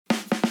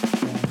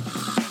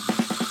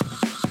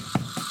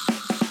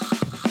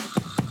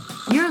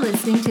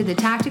listening to The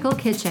Tactical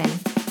Kitchen.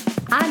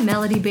 I'm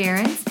Melody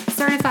Behrens,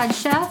 certified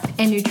chef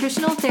and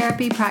nutritional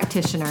therapy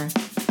practitioner.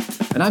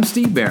 And I'm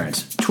Steve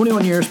Behrens,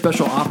 21-year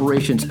special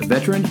operations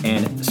veteran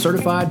and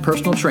certified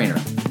personal trainer.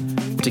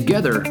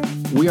 Together,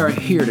 we are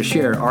here to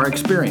share our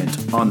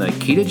experience on the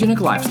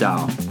ketogenic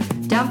lifestyle.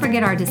 Don't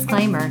forget our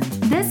disclaimer.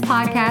 This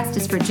podcast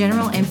is for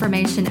general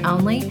information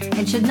only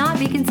and should not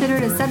be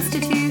considered a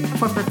substitute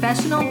for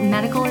professional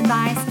medical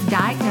advice,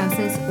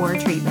 diagnosis, or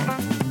treatment.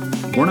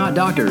 We're not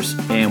doctors,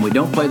 and we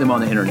don't play them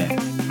on the internet.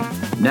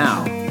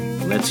 Now,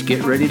 let's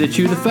get ready to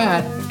chew the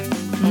fat.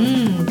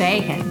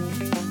 Bacon.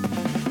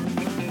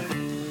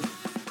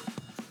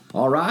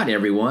 All right,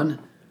 everyone.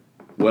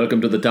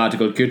 Welcome to the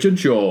Tactical Kitchen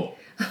Show.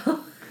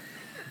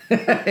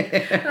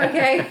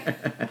 Okay.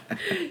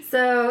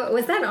 So,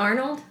 was that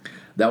Arnold?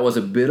 That was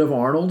a bit of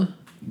Arnold,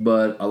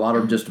 but a lot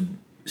of just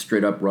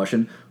straight up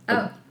Russian.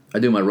 Oh. I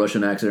do my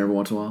Russian accent every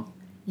once in a while.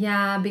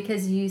 Yeah,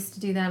 because you used to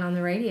do that on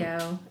the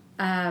radio.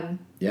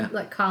 Yeah.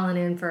 Like calling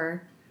in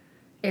for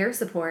air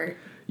support.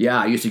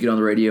 Yeah, I used to get on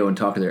the radio and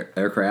talk to their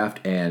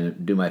aircraft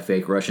and do my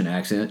fake Russian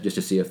accent just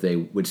to see if they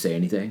would say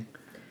anything.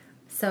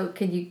 So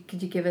could you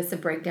give us a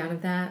breakdown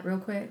of that real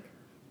quick?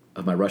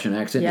 Of my Russian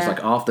accent, Yeah. just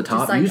like off the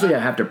top. Like, Usually, I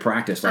have to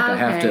practice. Like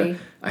okay.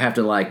 I have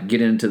to like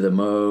get into the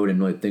mode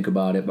and like think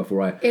about it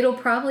before I. It'll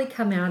probably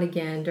come out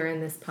again during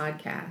this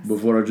podcast.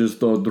 Before I just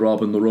start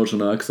dropping the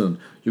Russian accent,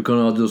 you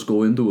cannot just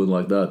go into it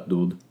like that,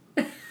 dude.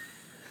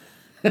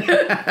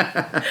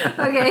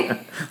 Okay.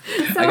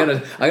 So,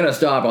 I gotta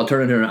stop. I'll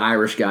turn into an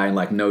Irish guy in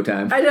like no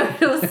time. I know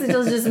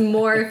it'll just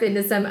morph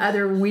into some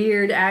other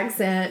weird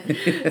accent.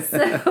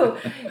 So,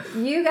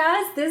 you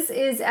guys, this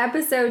is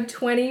episode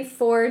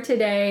 24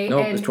 today.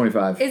 Nope, it's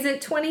 25. Is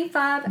it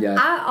 25? Yeah.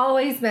 I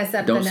always mess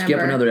up Don't the number. skip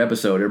another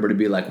episode. Everybody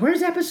be like,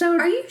 "Where's episode?"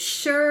 Are you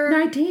sure?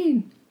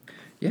 19.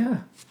 Yeah,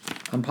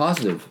 I'm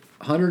positive,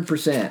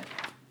 100%.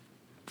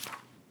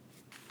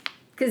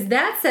 Because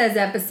that says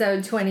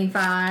episode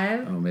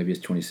 25. Oh, maybe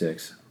it's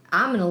 26.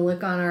 I'm going to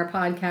look on our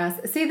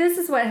podcast. See, this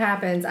is what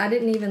happens. I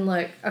didn't even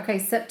look. Okay,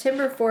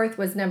 September 4th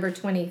was number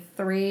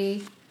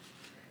 23.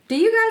 Do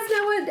you guys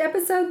know what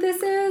episode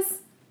this is?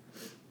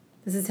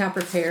 This is how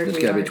prepared It's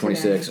we gotta are be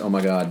 26. today. Oh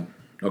my God.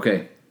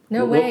 Okay.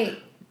 No, Well,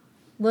 wait.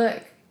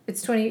 Look,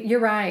 it's 20.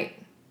 You're right.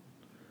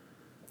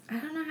 I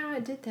don't know how I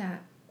did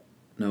that.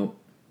 No.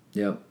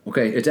 Yep.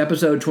 Okay, it's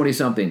episode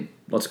 20-something.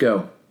 Let's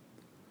go.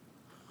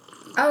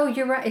 Oh,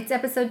 you're right. It's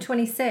episode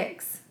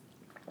 26.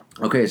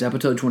 Okay, it's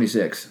episode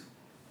 26.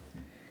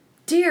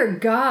 Dear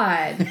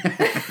God.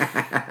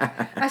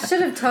 I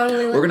should have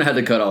totally... We're going to have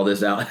to cut all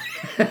this out.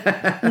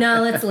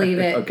 No, let's leave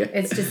it. Okay.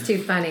 It's just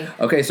too funny.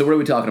 Okay, so what are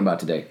we talking about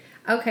today?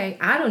 Okay,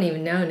 I don't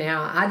even know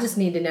now. I just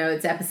need to know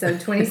it's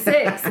episode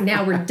 26.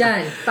 Now we're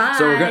done. Bye.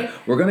 So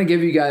we're going to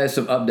give you guys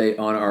some update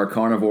on our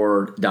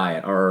carnivore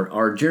diet,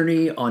 our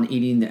journey on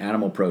eating the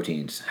animal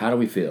proteins. How do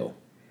we feel?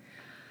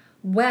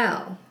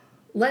 Well,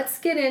 let's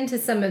get into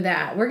some of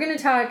that. We're going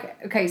to talk...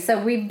 Okay,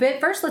 so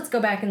first let's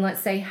go back and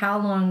let's say how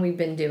long we've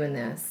been doing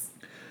this.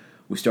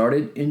 We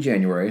started in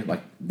January,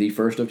 like the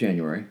 1st of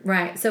January.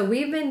 Right, so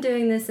we've been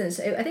doing this since...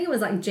 I think it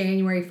was like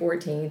January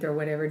 14th or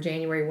whatever,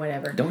 January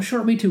whatever. Don't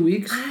short me 2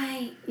 weeks.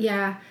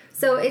 Yeah.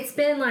 So it's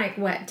been like,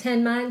 what,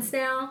 10 months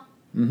now?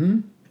 Mm-hmm.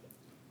 And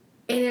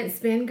it's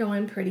been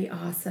going pretty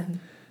awesome.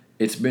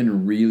 It's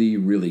been really,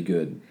 really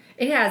good.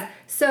 It has.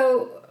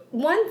 So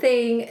one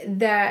thing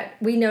that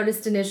we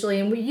noticed initially,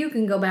 and you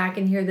can go back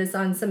and hear this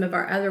on some of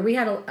our we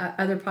had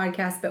other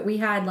podcasts, but we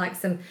had like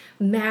some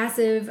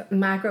massive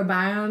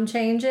microbiome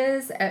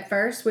changes at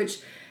first,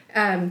 which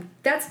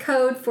that's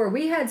code for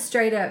we had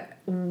straight up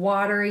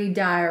watery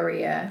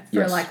diarrhea for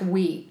Yes. like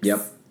weeks.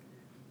 Yep.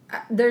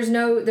 There's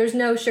no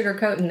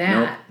sugarcoating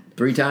that. Nope.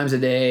 3 times a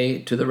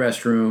day to the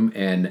restroom,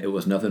 and it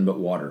was nothing but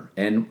water.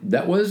 And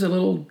that was a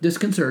little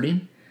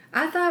disconcerting.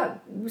 I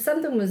thought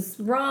something was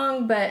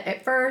wrong, but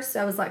at first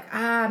I was like,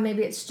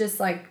 maybe it's just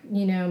like,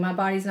 my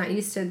body's not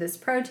used to this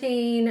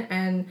protein.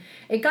 And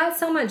it got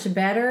so much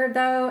better,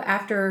 though,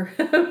 after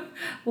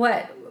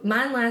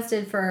mine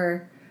lasted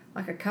for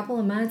like a couple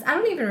of months. I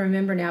don't even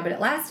remember now, but it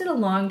lasted a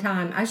long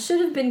time. I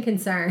should have been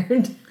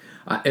concerned.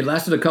 It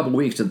lasted a couple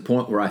weeks to the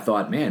point where I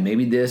thought, man,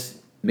 maybe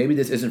this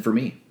isn't for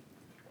me.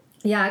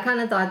 Yeah, I kind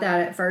of thought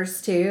that at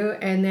first, too.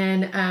 And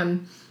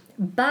then,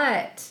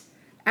 but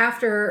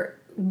after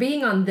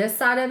being on this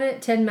side of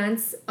it, 10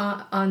 months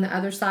on the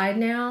other side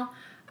now,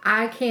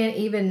 I can't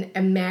even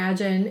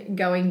imagine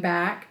going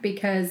back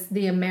because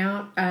the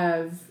amount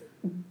of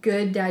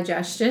good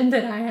digestion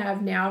that I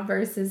have now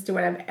versus to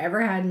what I've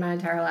ever had in my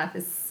entire life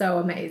is so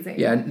amazing.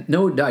 Yeah,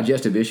 no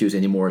digestive issues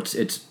anymore.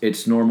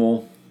 It's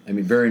normal. I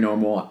mean, very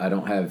normal. I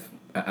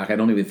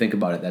don't even think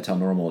about it. That's how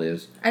normal it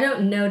is. I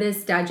don't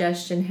notice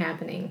digestion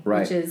happening,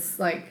 right. Which is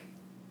like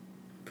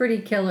pretty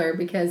killer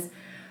because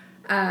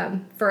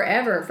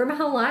forever, for my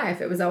whole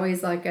life, it was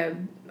always like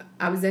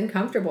I was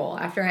uncomfortable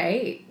after I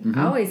ate. Mm-hmm.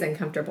 Always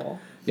uncomfortable.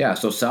 Yeah,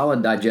 so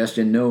solid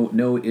digestion,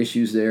 no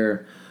issues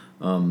there.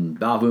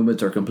 Bowel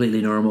movements are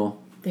completely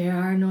normal. They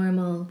are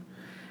normal.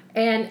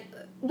 And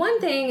one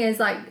thing is,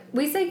 like,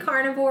 we say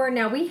carnivore.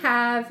 Now, we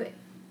have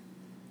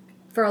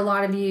for a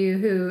lot of you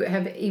who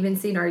have even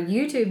seen our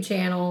YouTube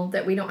channel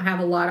that we don't have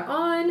a lot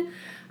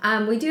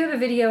on, we do have a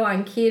video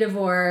on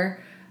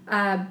Carnivore,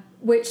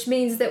 which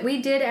means that we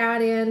did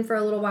add in for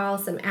a little while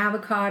some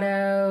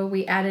avocado.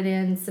 We added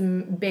in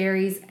some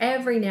berries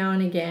every now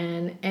and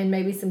again, and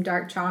maybe some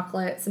dark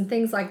chocolate, some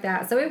things like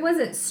that. So it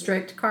wasn't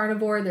strict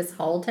carnivore this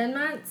whole 10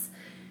 months.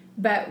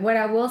 But what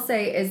I will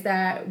say is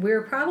that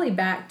we're probably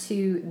back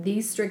to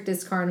the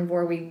strictest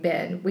carnivore we've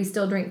been. We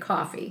still drink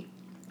coffee.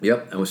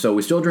 Yep. And so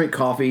we still drink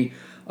coffee.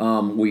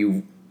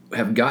 We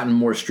have gotten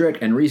more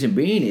strict, and reason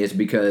being is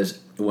because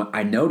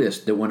I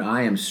noticed that when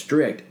I am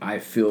strict, I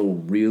feel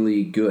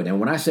really good. And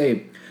when I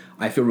say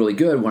I feel really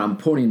good, what I'm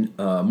pointing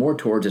more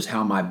towards is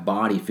how my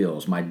body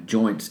feels, my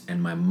joints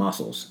and my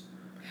muscles.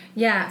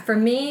 Yeah, for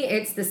me,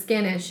 it's the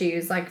skin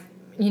issues. Like,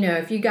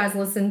 if you guys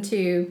listen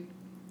to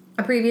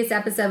a previous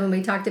episode when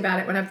we talked about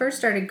it, when I first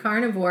started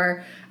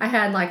carnivore, I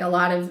had like a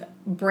lot of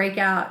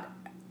breakout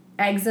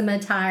eczema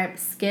type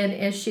skin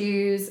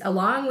issues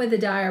along with the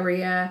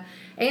diarrhea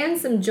and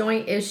some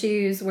joint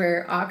issues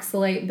where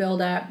oxalate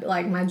buildup.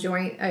 Like my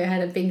joint, I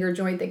had a finger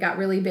joint that got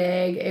really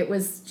big. It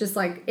was just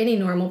like any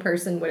normal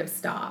person would have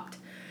stopped.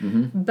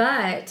 Mm-hmm.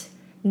 But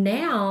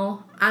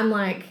now I'm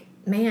like,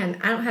 man,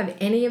 I don't have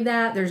any of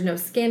that. There's no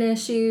skin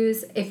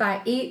issues. If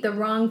I eat the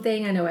wrong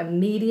thing, I know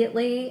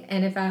immediately.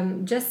 And if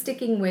I'm just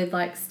sticking with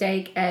like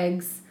steak,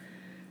 eggs,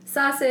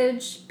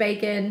 sausage,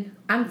 bacon,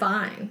 I'm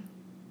fine.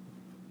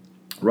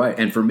 Right.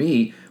 And for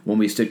me, when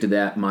we stick to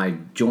that, my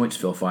joints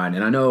feel fine.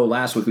 And I know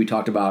last week we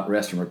talked about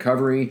rest and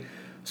recovery.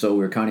 So we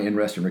were kind of in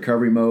rest and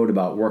recovery mode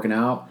about working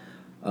out.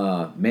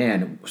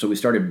 So we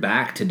started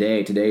back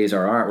today. Today is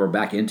all right. We're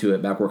back into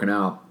it, back working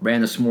out.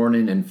 Ran this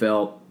morning and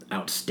felt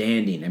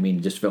outstanding. I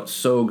mean, just felt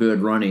so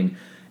good running.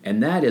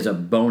 And that is a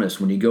bonus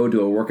when you go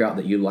do a workout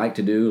that you like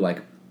to do.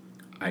 Like,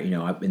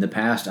 in the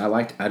past, I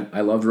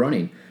loved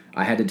running.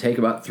 I had to take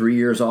about 3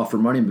 years off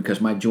from running because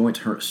my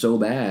joints hurt so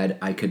bad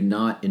I could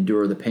not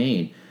endure the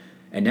pain.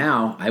 And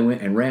now I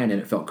went and ran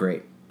and it felt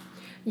great.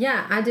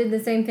 Yeah, I did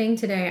the same thing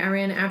today. I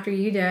ran after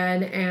you did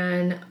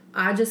and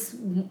I just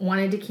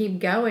wanted to keep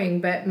going,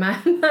 but my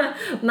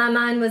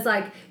mind was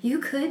like, you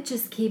could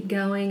just keep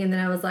going. And then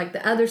I was like,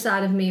 the other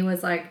side of me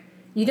was like,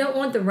 you don't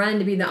want the run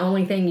to be the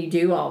only thing you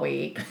do all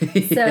week.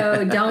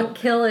 So don't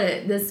kill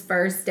it this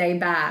first day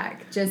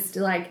back. Just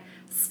like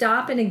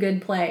stop in a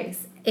good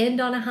place.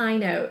 End on a high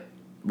note.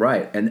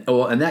 Right. And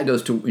that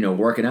goes to,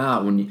 working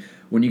out.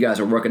 When you guys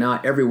are working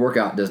out, every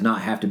workout does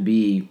not have to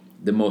be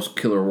the most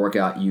killer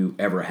workout you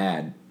ever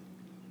had.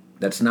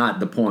 That's not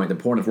the point. The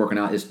point of working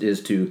out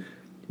is to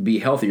be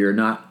healthier,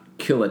 not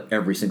kill it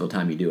every single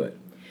time you do it.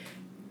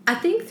 I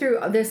think through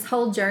this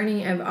whole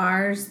journey of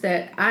ours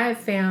that I have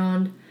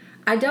found,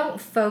 I don't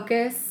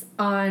focus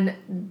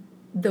on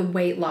the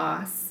weight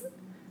loss.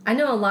 I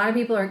know a lot of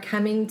people are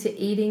coming to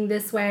eating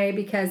this way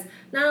because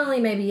not only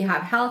maybe you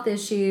have health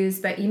issues,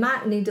 but you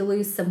might need to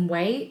lose some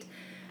weight.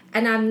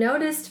 And I've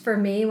noticed for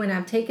me when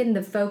I've taken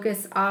the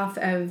focus off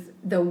of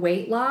the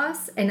weight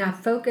loss and I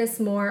focus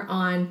more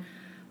on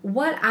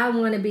what I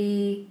want to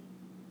be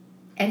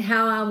and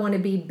how I want to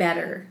be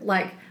better.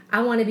 Like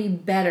I want to be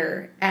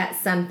better at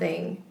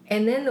something.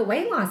 And then the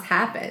weight loss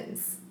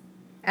happens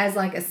as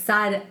like a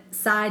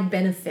side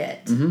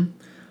benefit. Mm-hmm.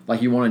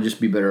 Like you want to just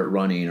be better at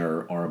running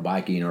or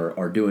biking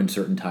or doing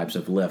certain types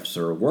of lifts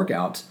or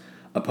workouts,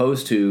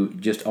 opposed to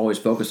just always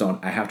focus on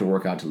I have to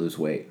work out to lose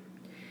weight.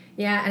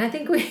 Yeah, and I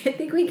think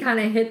we kind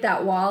of hit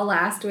that wall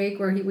last week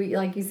where we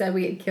like you said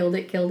we had killed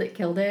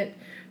it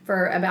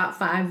for about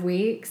 5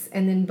 weeks,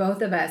 and then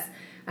both of us.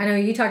 I know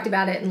you talked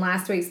about it in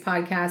last week's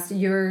podcast.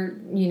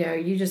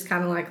 You just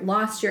kind of like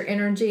lost your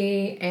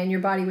energy and your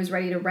body was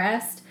ready to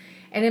rest.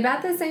 And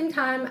about the same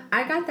time,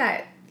 I got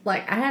that.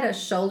 Like, I had a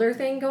shoulder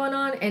thing going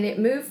on, and it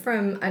moved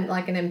from,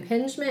 an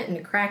impingement and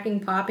a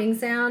cracking, popping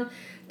sound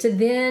to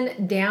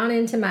then down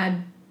into my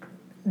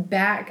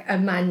back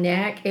of my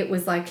neck. It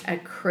was like a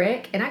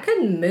crick, and I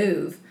couldn't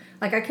move.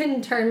 Like, I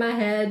couldn't turn my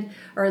head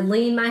or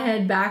lean my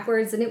head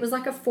backwards, and it was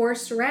like a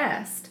forced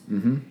rest.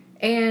 Mm-hmm.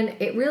 And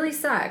it really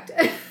sucked.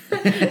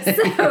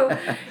 So,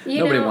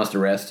 Nobody wants to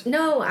rest.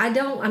 No, I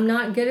don't. I'm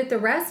not good at the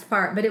rest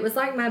part, but it was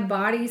like my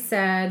body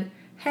said,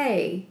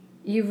 hey,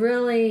 you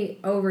really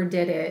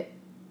overdid it.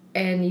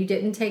 And you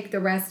didn't take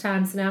the rest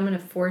time, so now I'm going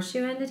to force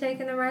you into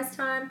taking the rest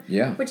time.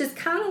 Yeah. Which is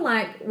kind of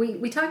like,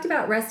 we talked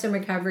about rest and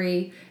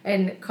recovery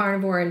and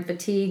carnivore and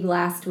fatigue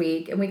last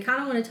week, and we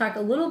kind of want to talk a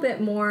little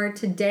bit more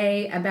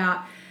today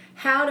about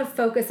how to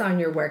focus on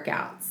your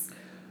workouts.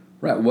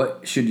 Right.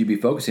 What should you be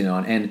focusing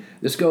on? And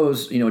this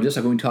goes, just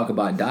like when we talk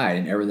about diet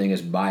and everything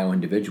is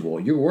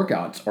bio-individual, your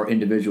workouts are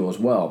individual as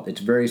well.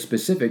 It's very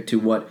specific to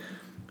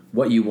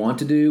what you want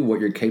to do, what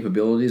your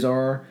capabilities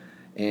are,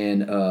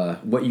 and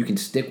what you can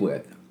stick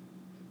with.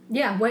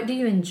 Yeah, what do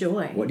you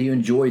enjoy? What do you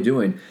enjoy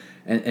doing?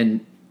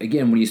 And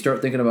again, when you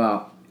start thinking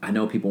about, I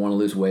know people want to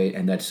lose weight,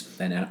 and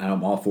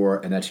I'm all for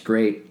it, and that's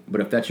great.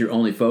 But if that's your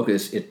only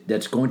focus,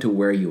 that's going to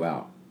wear you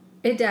out.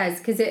 It does,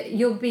 because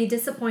you'll be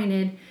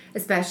disappointed,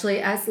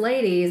 especially us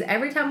ladies.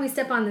 Every time we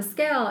step on the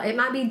scale, it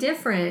might be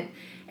different.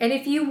 And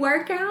if you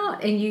work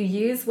out and you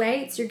use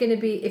weights, you're going to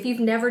be, if you've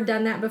never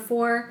done that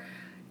before,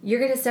 you're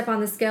going to step on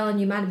the scale and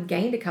you might have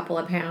gained a couple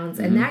of pounds.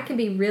 And that can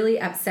be really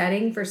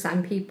upsetting for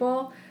some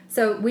people.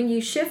 So when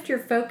you shift your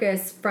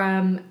focus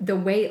from the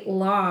weight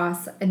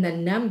loss and the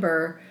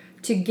number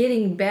to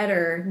getting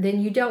better,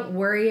 then you don't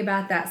worry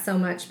about that so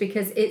much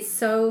because it's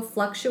so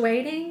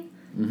fluctuating.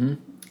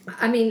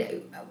 I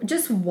mean,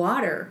 just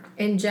water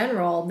in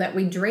general that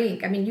we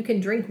drink. I mean, you can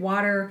drink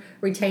water,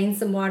 retain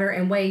some water,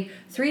 and weigh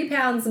 3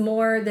 pounds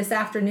more this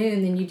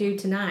afternoon than you do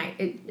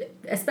tonight,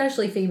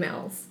 especially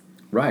females.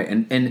 Right,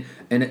 and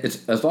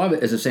it's a lot of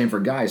it is the same for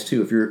guys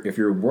too. If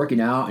you're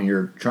working out and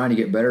you're trying to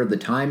get better, the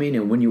timing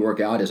and when you work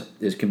out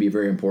is can be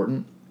very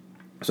important.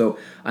 So,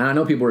 and I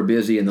know people are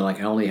busy and they're like,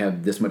 I only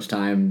have this much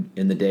time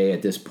in the day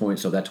at this point,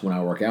 so that's when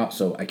I work out.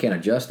 So I can't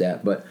adjust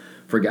that. But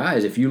for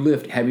guys, if you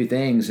lift heavy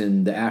things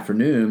in the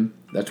afternoon,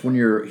 that's when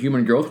your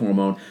human growth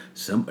hormone.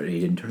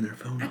 Somebody didn't turn their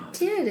phone off. I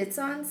did. It's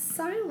on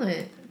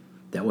silent.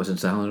 That wasn't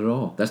silent at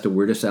all. That's the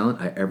weirdest silent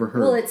I ever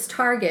heard. Well, it's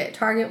Target.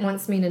 Target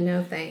wants me to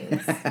know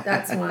things.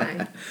 That's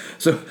why.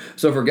 So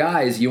for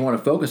guys, you want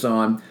to focus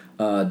on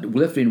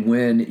lifting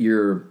when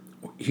your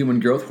human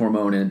growth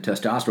hormone and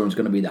testosterone is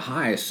going to be the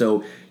highest,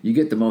 so you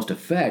get the most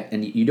effect,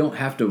 and you don't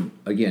have to.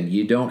 Again,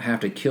 you don't have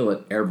to kill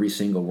it every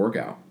single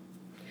workout.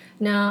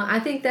 No, I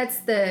think that's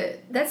the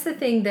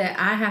thing that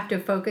I have to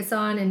focus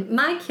on, and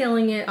my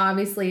killing it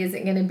obviously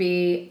isn't going to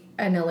be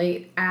an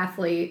elite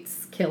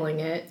athlete's killing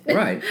it.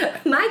 Right.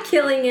 My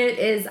killing it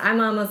is I'm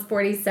almost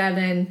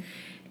 47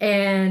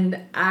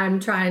 and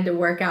I'm trying to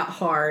work out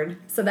hard.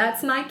 So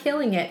that's my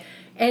killing it.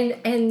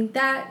 And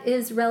that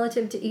is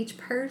relative to each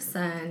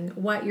person,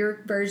 what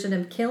your version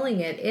of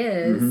killing it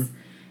is.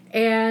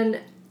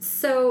 And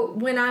so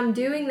when I'm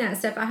doing that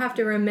stuff, I have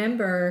to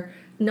remember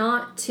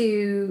not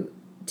to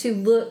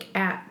look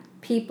at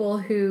people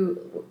who,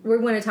 we're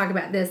going to talk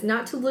about this,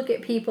 not to look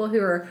at people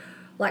who are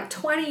like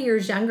 20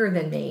 years younger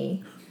than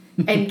me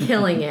and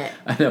killing it.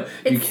 I know.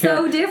 It's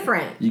so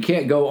different. You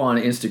can't go on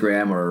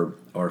Instagram or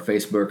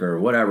Facebook or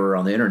whatever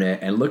on the internet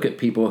and look at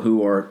people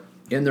who are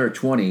in their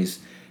 20s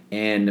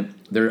and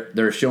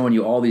they're showing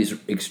you all these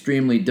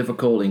extremely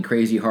difficult and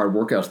crazy hard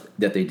workouts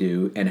that they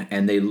do,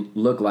 and they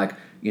look like,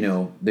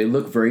 they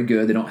look very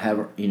good. They don't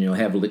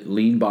have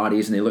lean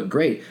bodies and they look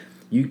great.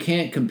 You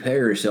can't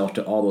compare yourself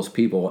to all those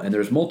people, and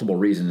there's multiple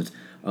reasons.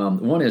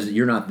 One is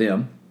you're not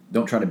them.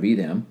 Don't try to be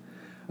them.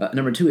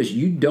 Number two is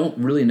you don't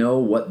really know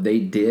what they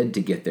did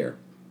to get there.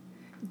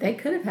 They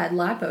could have had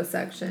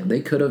liposuction. They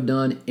could have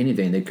done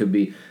anything. They could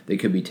be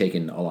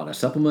taking a lot of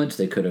supplements.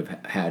 They could have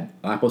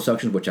had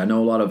liposuction, which I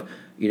know a lot of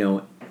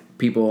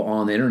people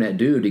on the internet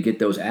do to get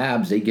those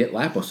abs. They get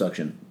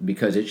liposuction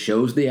because it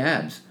shows the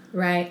abs.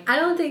 Right. I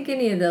don't think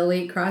any of the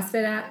elite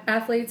CrossFit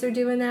athletes are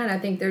doing that. I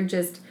think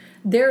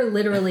they're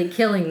literally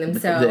killing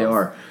themselves.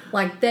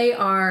 They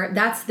are.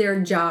 That's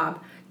their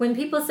job. When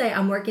people say,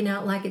 I'm working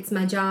out like it's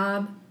my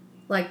job,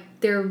 like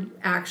they're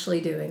actually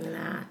doing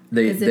that.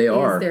 They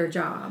are. It is their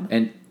job.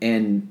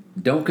 And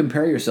don't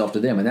compare yourself to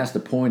them. And that's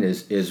the point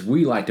is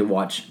we like to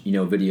watch,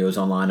 videos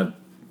online of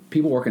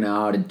people working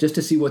out and just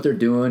to see what they're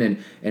doing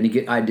and to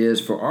get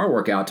ideas for our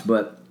workouts.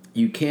 But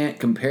we can't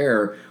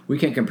compare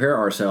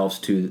ourselves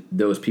to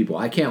those people.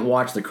 I can't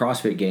watch the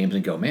CrossFit games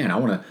and go, man, I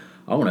want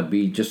to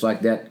be just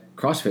like that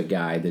CrossFit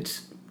guy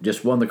that's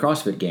just won the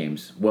CrossFit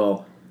games.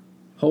 Well,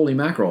 holy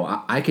mackerel,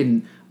 I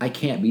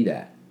can't be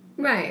that.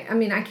 Right. I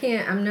mean, I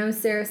can't. I'm no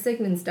Sarah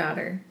Sigmund's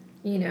daughter.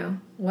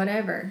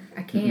 Whatever.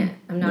 I can't.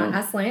 I'm not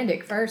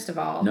Icelandic, first of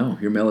all. No,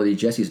 you're Melody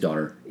Jesse's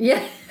daughter.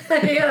 Yeah,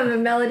 I'm a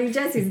Melody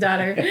Jesse's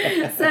daughter.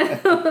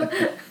 So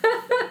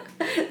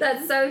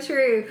that's so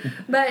true.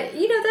 But,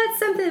 that's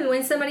something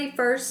when somebody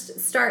first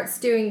starts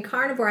doing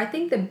carnivore, I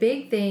think the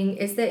big thing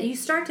is that you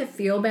start to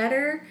feel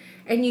better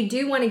and you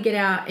do want to get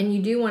out and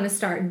you do want to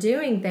start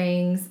doing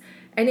things.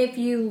 And if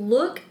you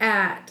look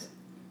at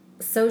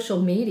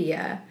social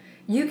media,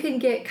 you can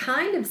get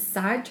kind of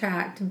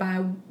sidetracked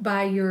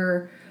by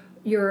your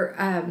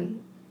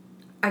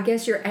I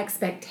guess your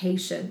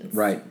expectations.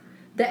 Right.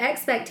 The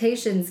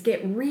expectations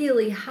get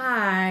really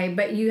high,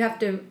 but you have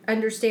to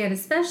understand,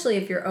 especially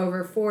if you're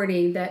over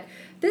 40, that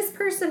this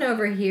person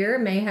over here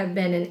may have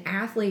been an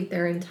athlete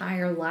their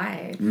entire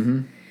life.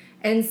 Mm-hmm.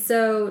 And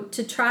so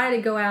to try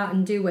to go out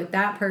and do what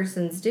that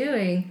person's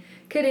doing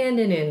could end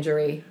in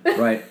injury.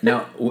 Right.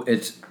 Now,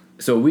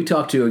 so we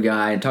talked to a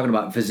guy, and talking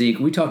about physique,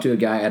 we talked to a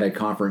guy at a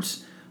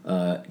conference,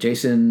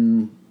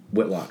 Jason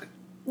Whitlock.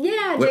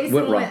 Yeah, Jason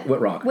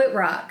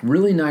Whitrock.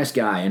 Really nice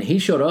guy. And he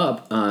showed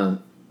up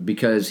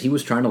because he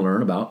was trying to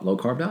learn about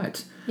low-carb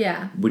diets.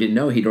 Yeah. We didn't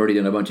know he'd already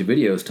done a bunch of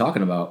videos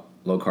talking about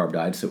low-carb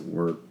diets that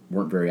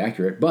weren't very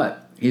accurate.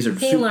 But he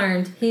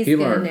learned. He's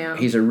good now.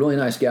 He's a really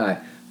nice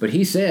guy. But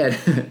he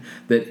said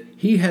that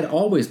he had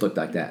always looked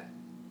like that.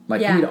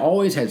 He'd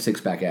always had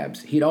six-pack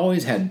abs. He'd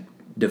always had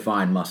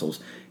defined muscles.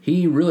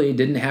 He really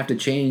didn't have to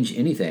change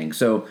anything.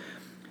 So,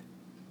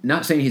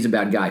 not saying he's a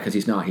bad guy, because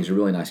he's not. He's a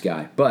really nice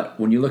guy. But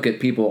when you look at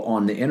people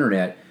on the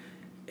internet,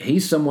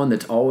 he's someone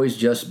that's always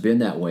just been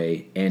that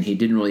way, and he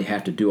didn't really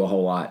have to do a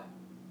whole lot.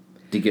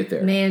 to get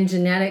there. Man,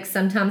 genetics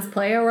sometimes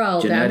play a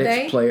role, don't they?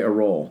 Genetics play a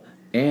role.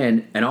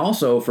 And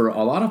also for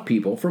a lot of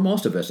people, for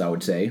most of us, I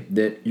would say,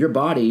 that your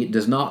body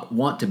does not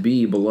want to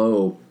be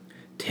below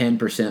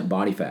 10%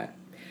 body fat.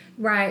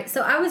 Right.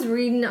 So I was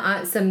reading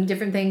some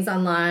different things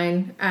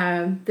online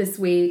this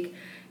week,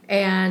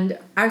 and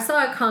I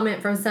saw a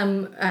comment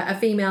from a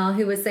female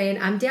who was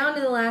saying, I'm down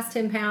to the last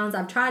 10 pounds.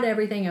 I've tried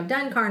everything. I've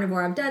done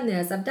carnivore. I've done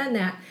this. I've done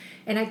that.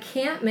 And I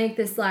can't make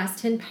this last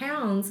 10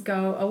 pounds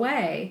go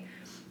away.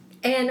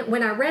 And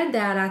when I read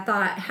that, I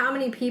thought, how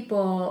many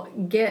people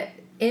get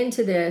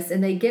into this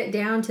and they get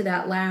down to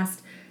that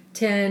last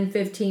 10,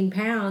 15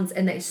 pounds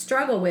and they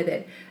struggle with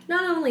it.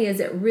 Not only is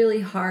it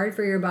really hard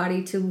for your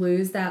body to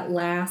lose that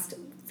last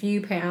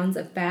few pounds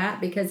of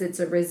fat because it's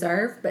a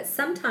reserve, but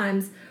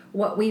sometimes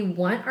what we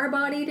want our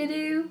body to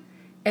do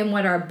and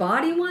what our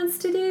body wants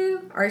to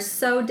do are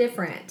so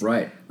different.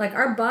 Right. Like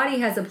our body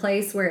has a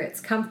place where it's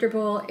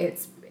comfortable,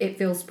 it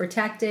feels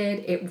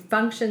protected, it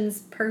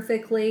functions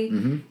perfectly,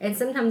 and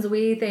sometimes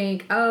we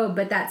think, oh,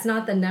 but that's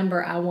not the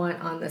number I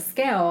want on the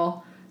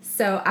scale,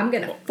 so I'm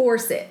going to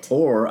force it.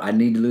 Or I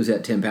need to lose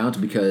that 10 pounds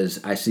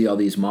because I see all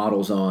these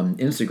models on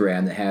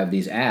Instagram that have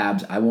these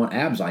abs. I want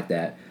abs like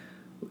that.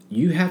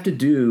 You have to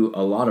do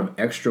a lot of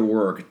extra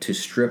work to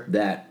strip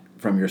that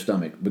from your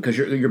stomach because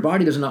your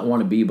body does not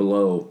want to be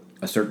beloa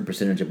certain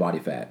percentage of body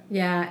fat.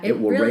 Yeah, it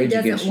will really rage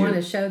against doesn't want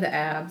you. to show the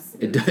abs.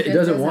 It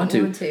doesn't want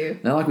to.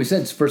 Now, like we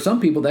said, for some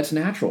people that's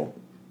natural.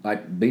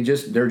 Like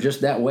they're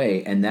just that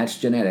way, and that's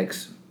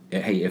genetics.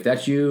 Hey, if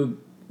that's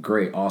you,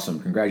 great, awesome,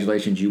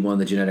 congratulations, you won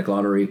the genetic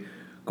lottery.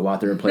 Go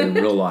out there and play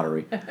the real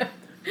lottery.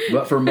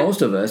 But for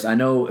most of us, I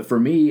know for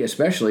me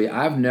especially,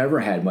 I've never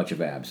had much of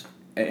abs.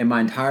 In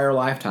my entire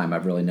lifetime,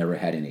 I've really never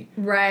had any.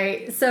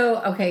 Right. So,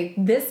 okay,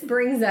 this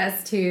brings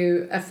us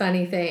to a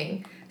funny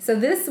thing. So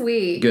this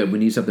week... Good, we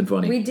need something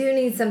funny. We do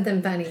need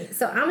something funny.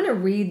 So I'm going to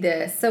read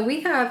this. So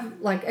we have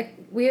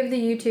we have the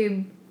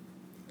YouTube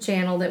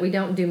channel that we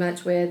don't do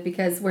much with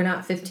because we're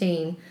not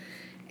 15.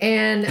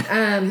 And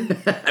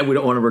we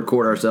don't want to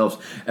record ourselves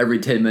every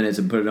 10 minutes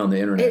and put it on the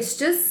internet. It's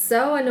just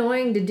so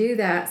annoying to do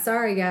that.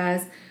 Sorry,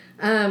 guys.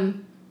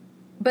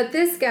 But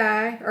this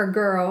guy or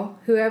girl,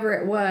 whoever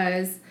it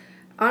was,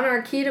 on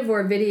our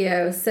Ketovore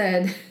video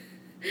said...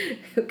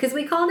 Because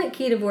we called it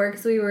Ketovore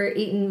because we were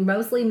eating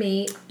mostly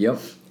meat. Yep.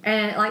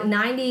 And like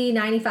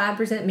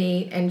 95%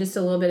 meat and just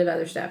a little bit of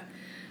other stuff.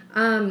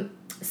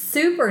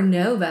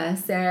 Supernova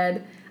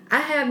said, I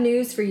have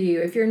news for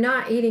you. If you're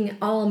not eating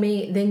all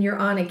meat, then you're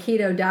on a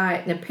keto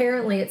diet. And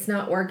apparently it's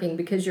not working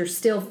because you're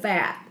still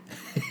fat.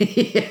 Well,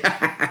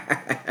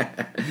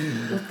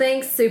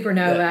 thanks,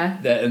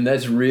 Supernova. And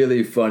that's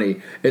really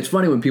funny. It's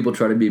funny when people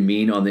try to be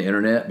mean on the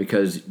internet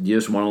because you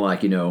just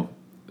want to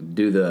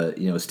do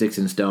the sticks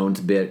and stones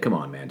bit. Come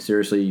on, man.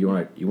 Seriously, you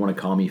want to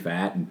call me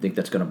fat and think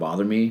that's going to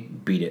bother me?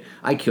 Beat it.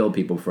 I kill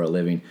people for a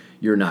living.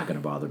 You're not going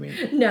to bother me.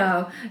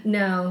 No,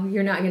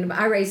 you're not going to.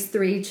 I raised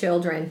 3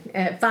 children,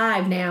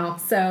 5 now.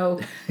 So,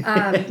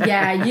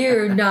 yeah,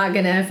 you're not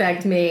going to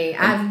affect me.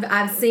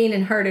 I've seen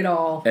and heard it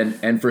all.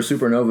 And for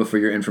Supernova, for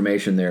your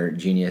information there,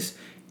 genius,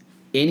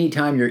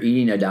 anytime you're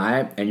eating a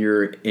diet and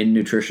you're in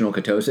nutritional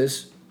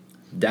ketosis,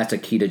 that's a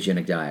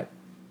ketogenic diet.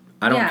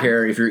 I don't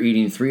care if you're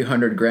eating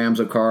 300 grams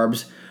of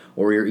carbs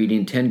or you're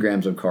eating 10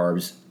 grams of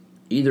carbs.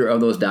 Either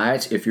of those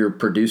diets, if you're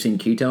producing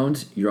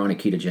ketones, you're on a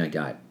ketogenic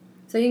diet.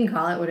 So you can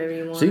call it whatever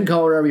you want. So you can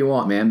call it whatever you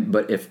want, man.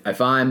 But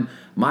if I'm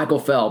Michael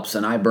Phelps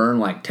and I burn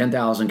like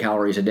 10,000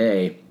 calories a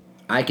day,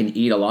 I can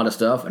eat a lot of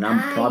stuff and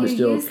I'm probably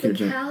still ketogenic. You used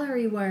the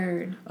calorie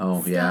word.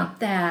 Oh, Stop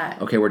that.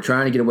 Okay, we're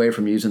trying to get away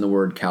from using the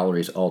word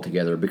calories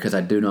altogether because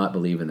I do not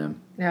believe in them.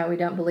 No, we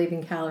don't believe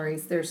in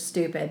calories. They're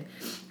stupid.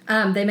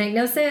 They make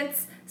no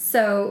sense.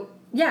 So,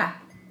 yeah,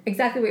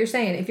 exactly what you're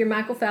saying. If you're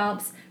Michael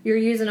Phelps, you're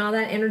using all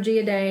that energy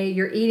a day,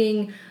 you're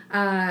eating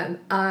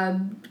a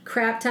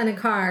crap ton of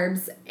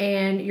carbs,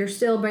 and you're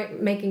still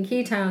making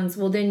ketones,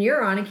 well, then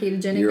you're on a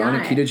ketogenic diet. You're on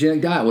a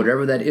ketogenic diet,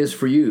 whatever that is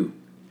for you.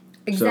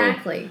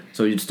 Exactly.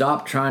 So you'd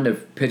stop trying to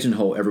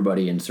pigeonhole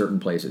everybody in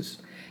certain places.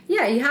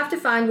 Yeah, you have to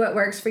find what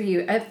works for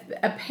you.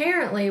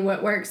 Apparently,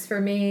 what works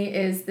for me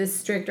is this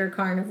stricter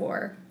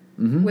carnivore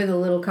with a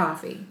little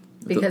coffee.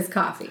 Because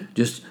coffee.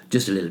 Just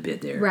a little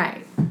bit there.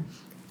 Right.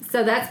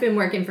 So that's been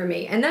working for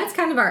me. And that's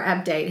kind of our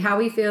update. How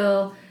we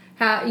feel,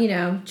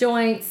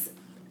 joints,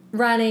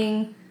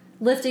 running,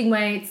 lifting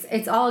weights,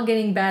 it's all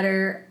getting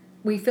better.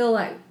 We feel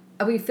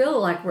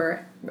like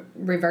we're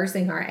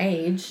reversing our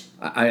age.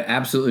 I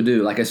absolutely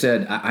do. Like I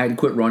said, I had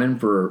quit running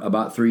for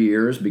about 3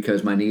 years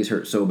because my knees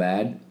hurt so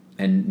bad.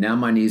 And now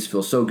my knees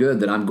feel so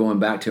good that I'm going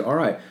back to, all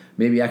right,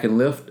 maybe I can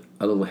lift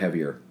a little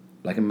heavier.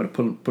 Like I'm going to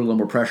put a little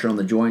more pressure on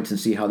the joints and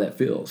see how that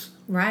feels.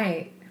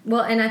 Right.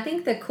 Well, and I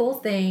think the cool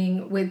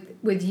thing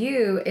with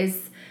you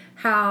is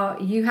how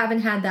you haven't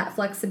had that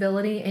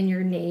flexibility in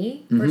your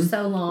knee for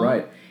so long.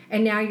 Right.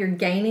 And now you're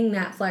gaining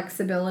that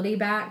flexibility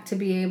back to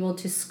be able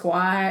to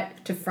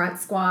squat, to front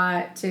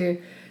squat,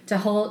 to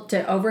hold,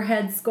 to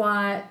overhead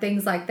squat,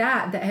 things like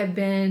that have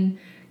been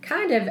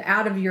kind of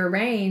out of your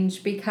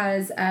range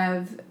because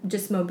of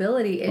just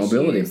mobility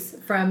issues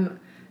from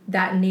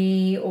that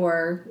knee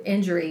or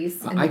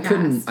injuries in the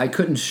past. I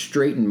couldn't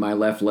straighten my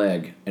left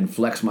leg and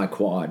flex my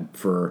quad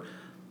for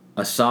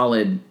a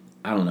solid,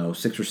 I don't know,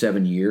 6 or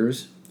 7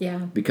 years. Yeah.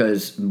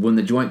 Because when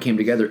the joint came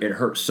together, it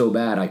hurt so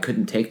bad I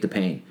couldn't take the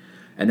pain.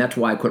 And that's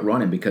why I quit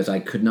running, because I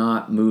could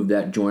not move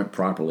that joint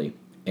properly.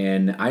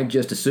 And I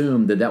just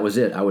assumed that was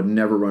it. I would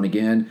never run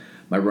again.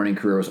 My running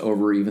career was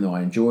over, even though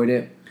I enjoyed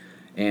it.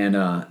 And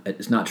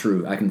it's not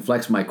true. I can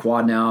flex my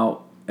quad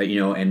now,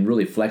 and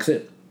really flex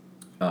it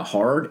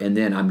hard. And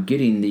then I'm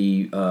getting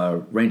the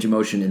range of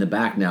motion in the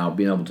back now,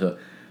 being able to,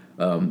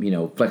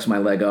 flex my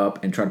leg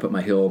up and try to put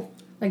my heel.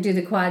 Like do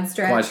the quad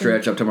stretch. Quad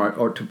stretch up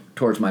to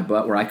towards my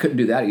butt, where I couldn't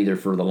do that either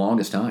for the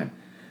longest time.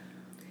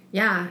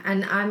 Yeah,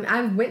 and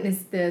I've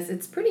witnessed this.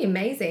 It's pretty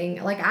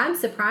amazing. Like, I'm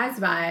surprised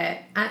by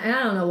it. And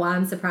I don't know why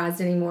I'm surprised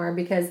anymore,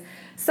 because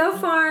so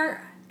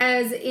far,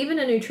 as even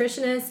a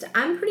nutritionist,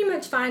 I'm pretty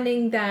much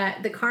finding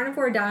that the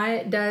carnivore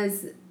diet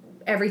does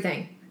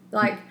everything.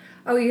 Like,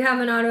 oh, you have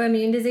an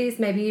autoimmune disease?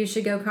 Maybe you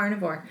should go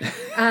carnivore.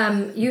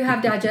 You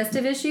have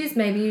digestive issues?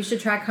 Maybe you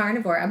should try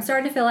carnivore. I'm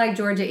starting to feel like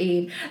Georgia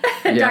Ede.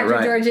 Yeah, Dr.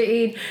 right. Georgia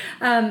Ede.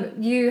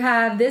 You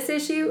have this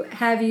issue?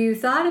 Have you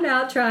thought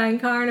about trying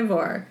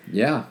carnivore?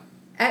 Yeah.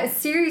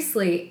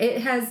 Seriously,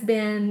 it has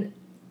been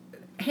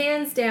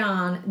hands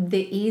down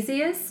the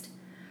easiest,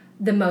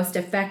 the most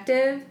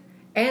effective,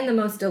 and the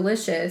most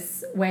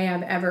delicious way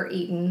I've ever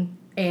eaten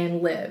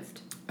and lived.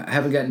 I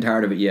haven't gotten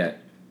tired of it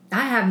yet.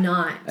 I have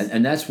not.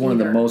 And that's one of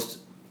the most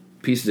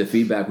pieces of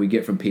feedback we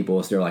get from people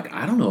is they're like,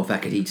 I don't know if I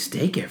could eat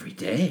steak every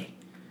day.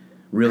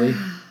 Really?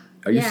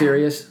 Are you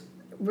serious?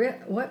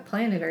 What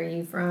planet are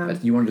you from?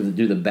 You wanted to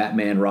do the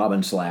Batman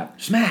Robin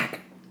slap. Smack!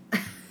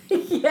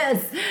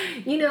 Yes.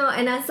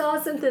 And I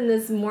saw something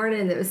this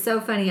morning that was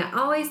so funny. I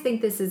always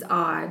think this is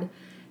odd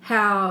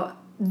how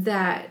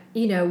that,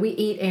 we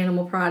eat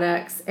animal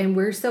products and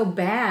we're so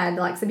bad.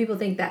 Like, some people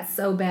think that's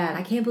so bad.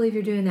 I can't believe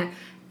you're doing that.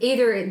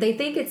 Either they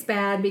think it's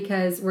bad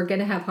because we're going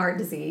to have heart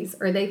disease,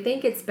 or they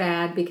think it's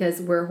bad because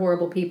we're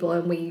horrible people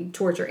and we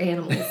torture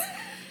animals.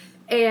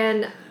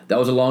 And that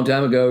was a long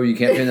time ago. You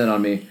can't pin that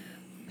on me.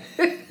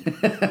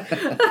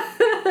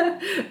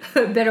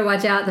 Better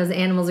watch out. Those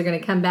animals are going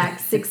to come back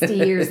 60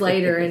 years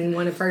later and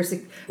want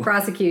to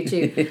prosecute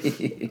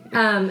you.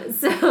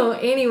 So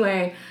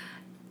anyway,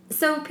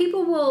 so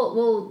people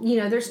will,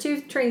 there's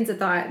two trains of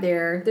thought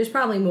there. There's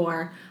probably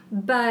more.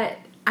 But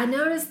I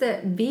noticed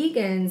that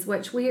vegans,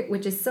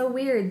 which is so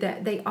weird,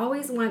 that they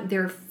always want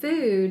their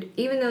food,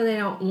 even though they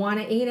don't want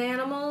to eat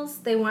animals,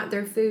 they want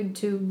their food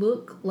to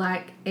look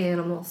like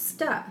animal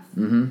stuff.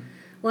 Mm-hmm.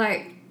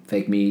 Like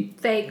fake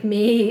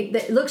meat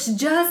that looks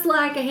just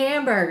like a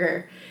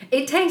hamburger.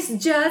 It tastes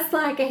just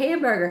like a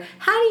hamburger.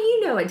 How do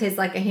you know it tastes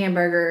like a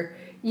hamburger?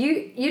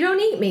 You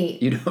don't eat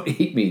meat. You don't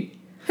eat meat.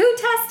 Who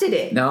tested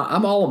it? Now,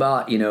 I'm all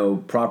about,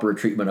 proper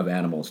treatment of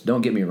animals.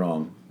 Don't get me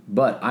wrong.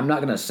 But I'm not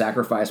going to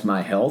sacrifice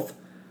my health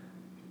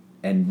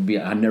and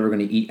I'm never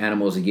going to eat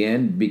animals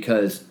again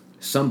because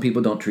some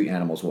people don't treat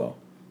animals well.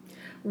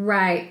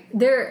 Right.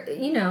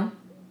 There's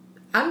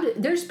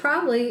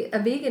probably a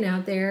vegan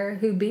out there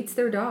who beats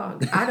their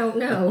dog. I don't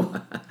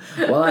know.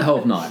 Well, I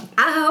hope not.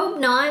 I hope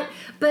not.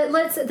 But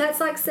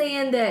that's like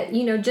saying that,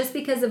 just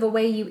because of a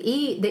way you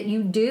eat, that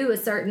you do a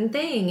certain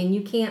thing, and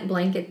you can't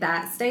blanket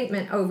that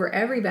statement over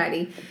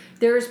everybody.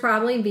 There's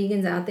probably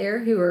vegans out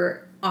there who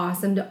are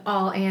awesome to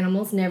all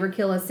animals, never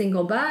kill a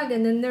single bug,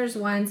 and then there's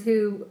ones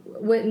who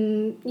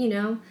wouldn't,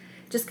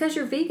 just because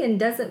you're vegan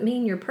doesn't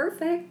mean you're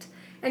perfect.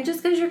 And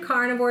just because you're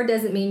carnivore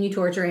doesn't mean you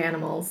torture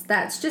animals.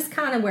 That's just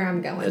kind of where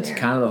I'm going. That's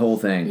kind of the whole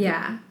thing.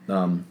 Yeah.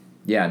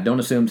 Don't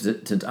assume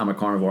since I'm a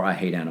carnivore, I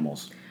hate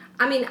animals.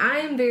 I mean, I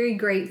am very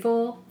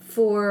grateful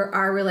for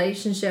our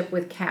relationship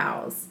with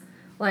cows.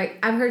 Like,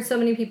 I've heard so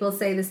many people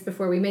say this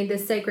before. We made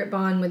this sacred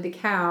bond with the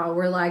cow.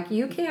 We're like,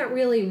 you can't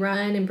really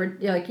run,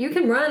 and you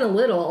can run a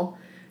little.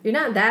 You're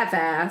not that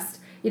fast.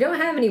 You don't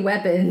have any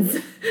weapons.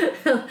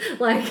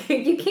 Like,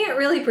 you can't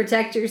really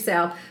protect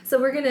yourself. So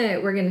we're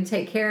gonna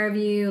take care of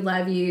you,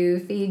 love you,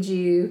 feed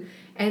you,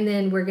 and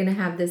then we're gonna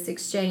have this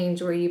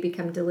exchange where you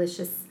become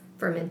delicious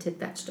fermented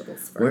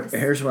vegetables for us.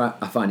 Here's what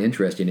I find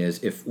interesting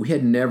is if we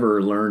had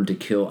never learned to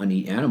kill and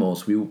eat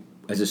animals, we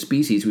as a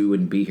species we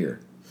wouldn't be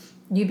here.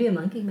 You'd be a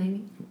monkey,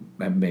 maybe.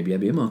 Maybe I'd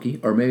be a monkey,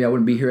 or maybe I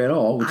wouldn't be here at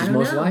all, which is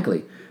most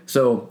likely.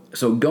 So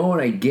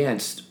going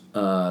against the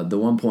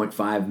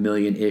 1.5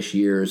 million-ish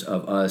years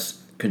of us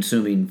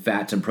consuming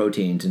fats and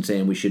proteins and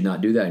saying we should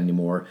not do that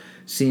anymore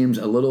seems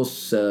a little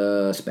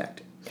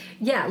suspect.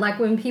 Yeah, like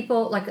when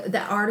people, like the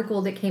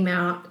article that came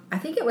out, I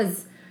think it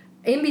was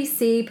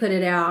NBC put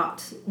it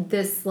out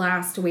this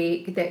last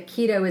week that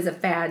keto is a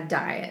fad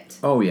diet.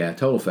 Oh yeah,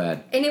 total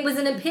fad. And it was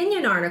an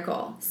opinion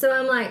article. So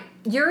I'm like,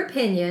 your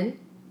opinion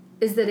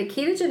is that a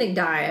ketogenic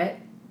diet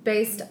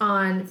based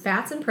on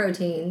fats and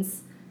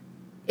proteins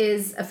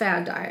is a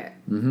fad diet.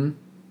 Mm-hmm.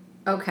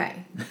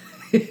 Okay.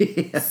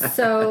 Yeah.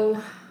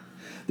 So...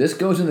 This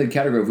goes into the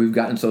category of we've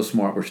gotten so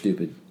smart we're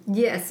stupid.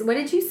 Yes. What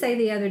did you say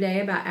the other day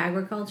about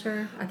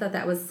agriculture? I thought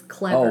that was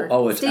clever.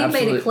 It's Steve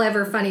made a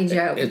clever, funny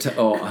joke. It's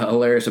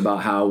hilarious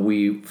about how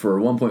we, for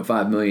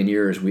 1.5 million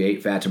years, we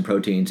ate fats and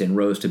proteins and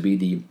rose to be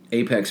the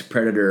apex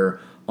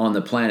predator on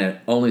the planet,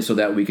 only so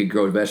that we could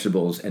grow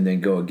vegetables and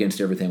then go against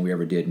everything we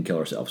ever did and kill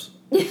ourselves.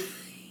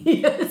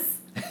 Yes.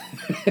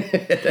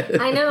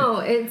 I know.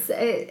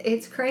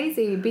 It's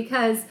crazy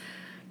because,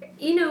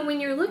 when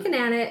you're looking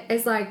at it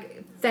as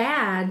like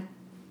fad,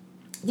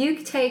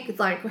 you take,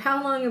 like,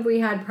 how long have we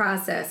had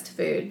processed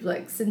food?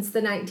 Like, since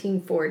the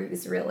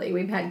 1940s, really.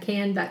 We've had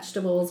canned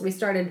vegetables. We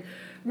started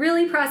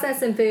really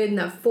processing food in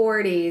the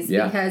 40s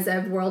because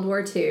of World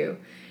War II.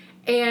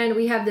 And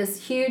we have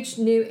this huge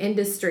new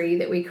industry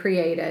that we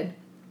created.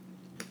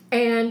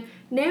 And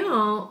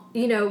now,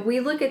 we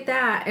look at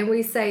that and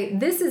we say,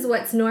 this is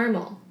what's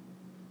normal.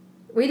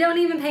 We don't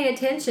even pay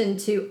attention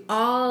to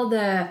all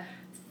the,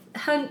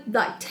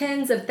 like,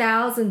 tens of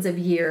thousands of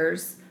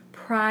years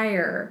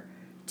prior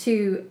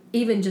to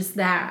even just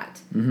that.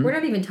 Mm-hmm. We're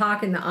not even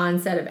talking the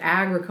onset of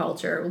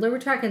agriculture. We're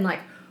talking like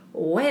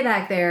way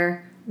back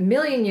there, a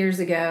million years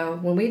ago,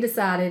 when we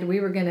decided we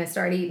were going to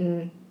start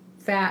eating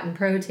fat and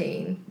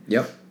protein.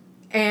 Yep.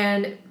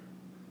 And,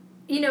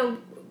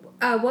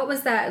 what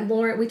was that?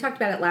 Lauren, we talked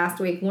about it last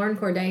week. Lauren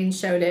Cordain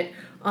showed it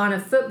on a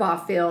football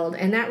field,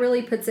 and that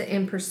really puts it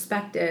in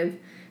perspective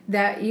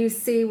that you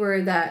see we're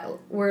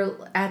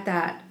at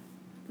that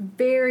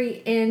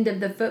very end of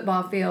the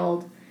football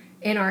field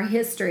in our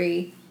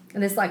history,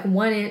 in this like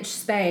 1-inch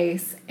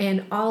space,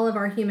 and all of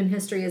our human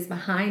history is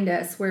behind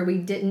us, where we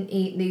didn't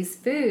eat these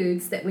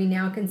foods that we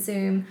now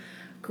consume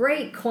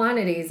great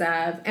quantities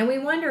of, and we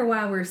wonder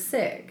why we're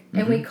sick. Mm-hmm.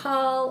 And we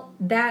call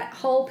that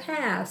whole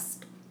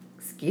past,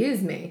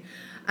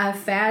 a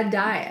fad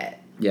diet.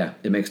 Yeah,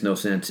 it makes no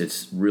sense.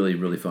 It's really,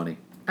 really funny.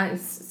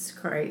 It's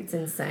great. It's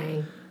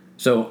insane.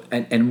 So,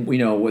 and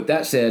with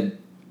that said,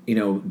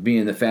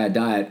 being the fad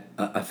diet,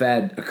 a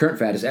current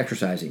fad is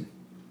exercising.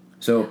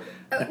 So,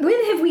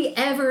 when have we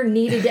ever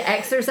needed to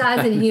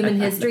exercise in human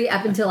history?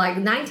 Up until like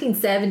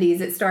 1970s,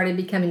 it started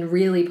becoming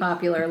really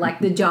popular, like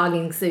the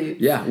jogging suit.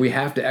 Yeah, we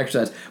have to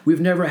exercise.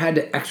 We've never had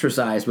to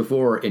exercise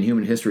before in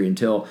human history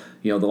until,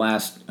 the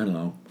last,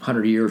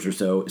 100 years or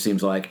so, it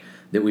seems like,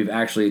 that we've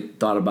actually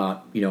thought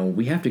about,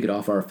 we have to get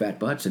off our fat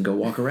butts and go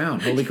walk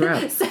around. Holy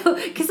crap. So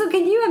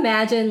can you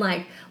imagine,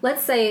 like,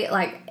 let's say,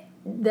 like,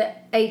 the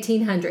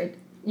 1800,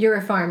 you're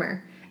a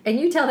farmer. And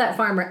you tell that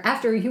farmer,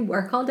 after you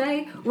work all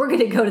day, we're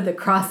going to go to the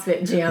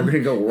CrossFit gym. We're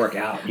going to go work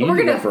out. We're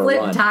going to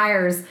flip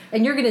tires,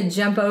 and you're going to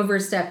jump over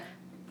stuff.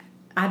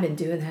 I've been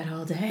doing that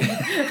all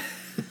day.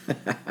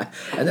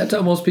 And that's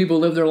how most people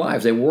live their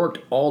lives. They worked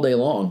all day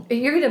long.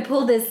 You're going to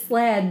pull this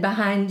sled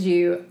behind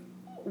you.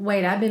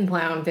 Wait, I've been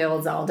plowing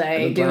fields all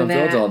day, doing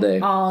that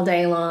all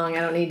day long.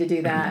 I don't need to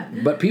do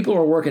that. But people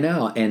are working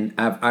out, and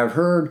I've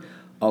heard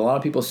a lot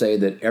of people say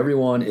that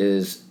everyone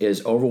is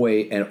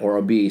overweight or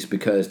obese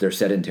because they're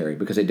sedentary,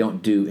 because they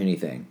don't do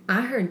anything.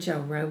 I heard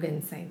Joe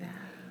Rogan say that.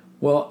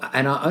 Well,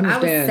 and I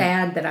understand. I was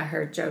sad that I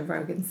heard Joe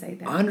Rogan say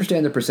that. I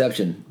understand the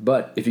perception,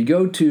 but if you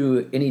go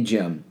to any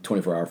gym,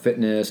 24 Hour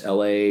Fitness,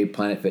 LA,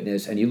 Planet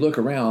Fitness, and you look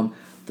around,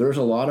 there's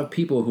a lot of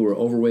people who are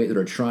overweight that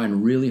are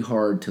trying really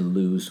hard to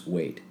lose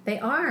weight. They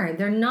are.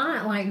 They're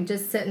not like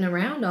just sitting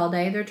around all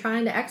day. They're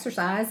trying to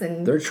exercise.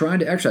 They're trying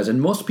to exercise.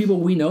 And most people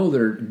we know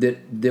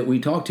that we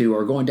talk to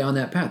are going down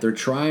that path. They're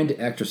trying to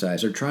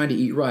exercise. They're trying to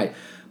eat right.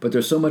 But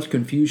there's so much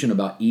confusion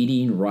about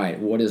eating right.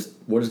 What is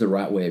the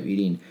right way of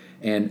eating?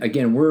 And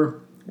again, we're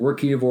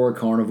ketovore,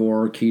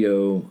 carnivore,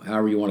 keto,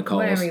 however you want to call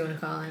it. Whatever you want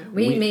to call it.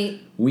 We eat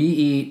meat. We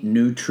eat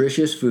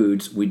nutritious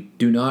foods. We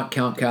do not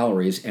count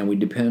calories, and we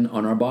depend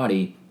on our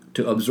body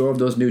to absorb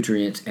those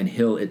nutrients and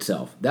heal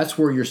itself. That's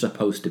where you're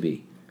supposed to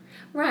be.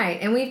 Right.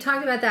 And we've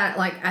talked about that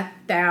like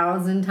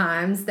 1,000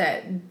 times,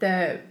 that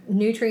the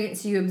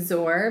nutrients you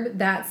absorb,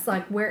 that's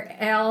like where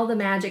all the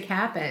magic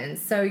happens.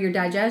 So your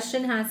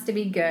digestion has to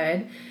be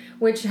good,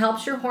 which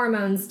helps your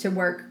hormones to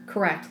work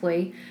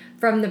correctly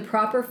from the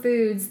proper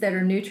foods that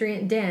are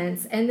nutrient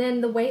dense, and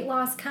then the weight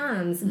loss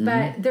comes. Mm-hmm.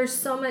 But there's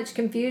so much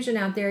confusion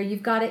out there.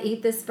 You've got to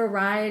eat this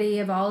variety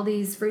of all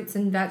these fruits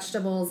and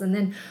vegetables, and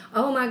then,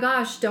 oh my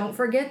gosh, don't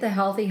forget the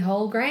healthy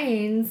whole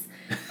grains.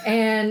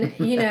 And,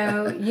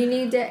 you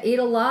need to eat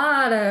a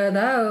lot of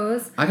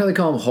those. I gotta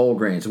call them whole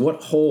grains.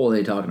 What whole are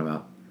they talking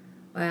about?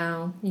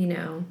 Well,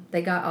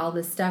 they got all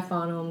this stuff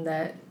on them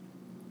that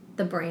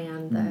the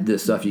brand. The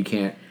stuff you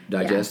can't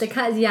digest?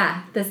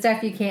 The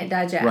stuff you can't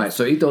digest. Right,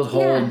 so eat those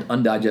whole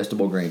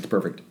undigestible grains.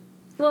 Perfect.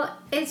 Well,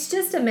 it's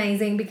just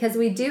amazing because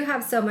we do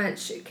have so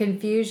much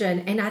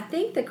confusion. And I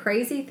think the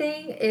crazy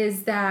thing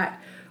is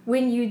that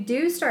when you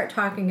do start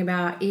talking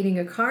about eating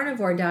a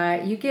carnivore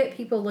diet, you get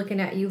people looking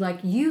at you like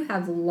you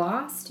have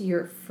lost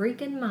your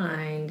freaking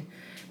mind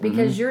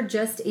because you're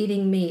just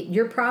eating meat.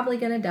 You're probably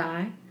going to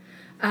die.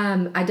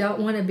 I don't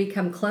want to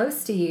become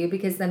close to you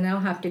because then I'll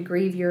have to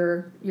grieve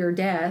your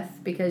death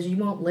because you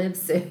won't live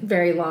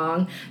very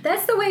long.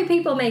 That's the way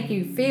people make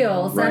you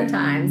feel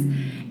sometimes.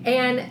 Right.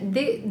 And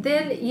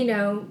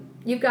then,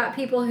 you've got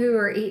people who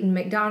are eating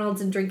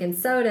McDonald's and drinking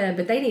soda,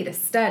 but they need a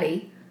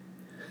study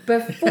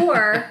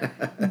before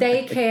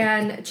they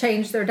can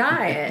change their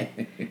diet.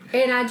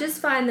 And I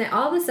just find that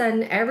all of a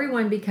sudden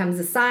everyone becomes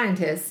a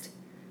scientist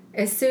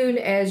as soon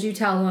as you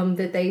tell them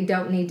that they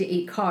don't need to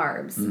eat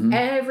carbs. Mm-hmm.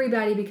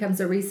 Everybody becomes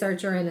a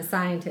researcher and a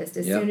scientist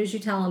as soon as you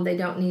tell them they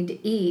don't need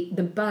to eat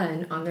the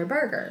bun on their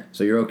burger.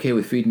 So you're okay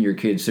with feeding your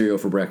kids cereal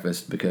for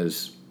breakfast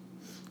because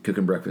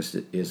cooking breakfast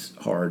is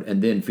hard,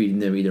 and then feeding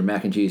them either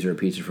mac and cheese or a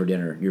pizza for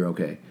dinner, you're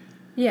okay?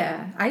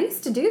 Yeah, I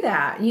used to do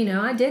that.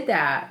 I did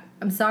that.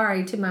 I'm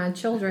sorry to my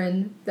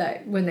children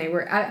that when they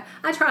were...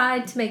 I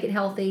tried to make it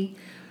healthy,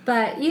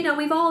 but,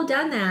 we've all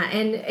done that,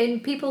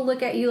 and people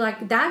look at you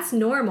like that's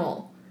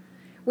normal.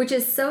 Which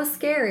is so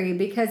scary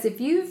because if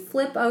you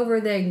flip over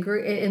and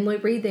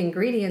read the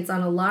ingredients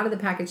on a lot of the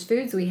packaged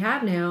foods we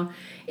have now,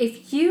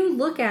 if you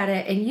look at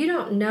it and you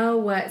don't know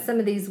what some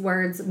of these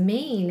words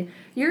mean,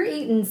 you're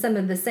eating some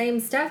of the same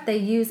stuff they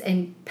use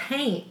in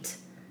paint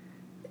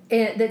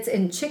that's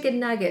in chicken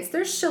nuggets.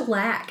 There's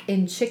shellac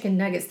in chicken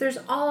nuggets. There's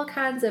all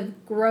kinds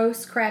of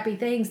gross, crappy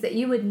things that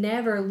you would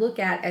never look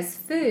at as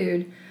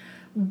food,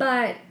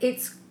 but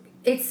it's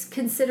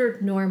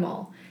considered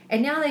normal.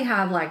 And now they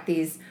have like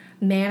these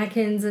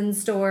mannequins in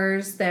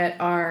stores that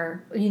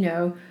are,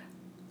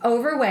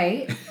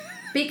 overweight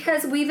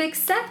because we've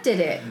accepted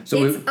it.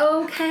 So it's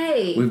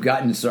okay.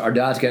 Our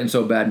diet's gotten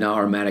so bad now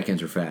our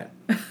mannequins are fat.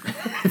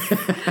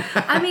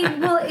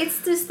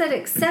 It's just that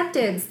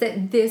acceptance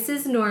that this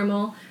is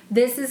normal.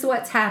 This is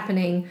what's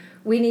happening.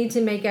 We need to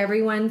make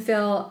everyone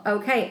feel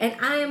okay. And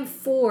I am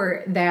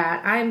for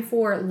that. I am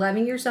for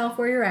loving yourself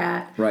where you're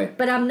at. Right.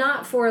 But I'm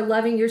not for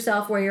loving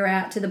yourself where you're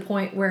at to the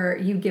point where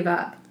you give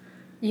up.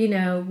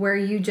 Where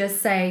you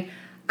just say,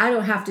 I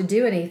don't have to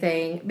do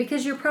anything,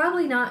 because you're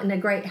probably not in a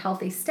great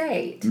healthy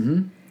state.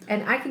 Mm-hmm.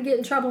 And I could get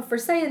in trouble for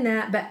saying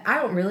that, but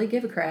I don't really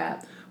give a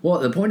crap. Well,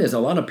 the point is, a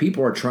lot of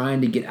people are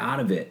trying to get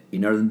out of it.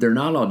 They're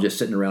not all just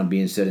sitting around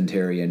being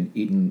sedentary and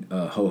eating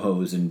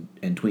ho-hos and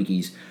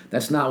Twinkies.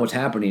 That's not what's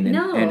happening.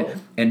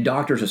 And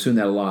doctors assume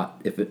that a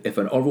lot. If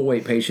an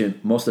overweight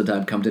patient most of the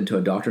time comes into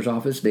a doctor's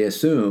office, they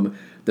assume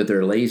that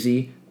they're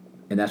lazy,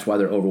 and that's why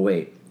they're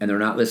overweight. And they're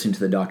not listening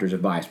to the doctor's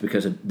advice,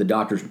 because the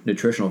doctor's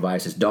nutritional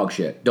advice is dog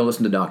shit. Don't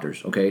listen to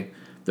doctors, okay?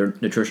 Their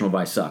nutritional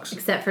advice sucks.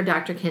 Except for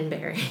Dr. Ken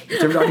Berry.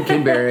 Except for Dr.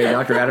 Ken Berry,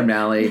 Dr. Adam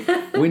Nally.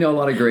 We know a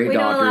lot of great doctors. We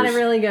know a lot of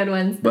really good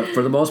ones. But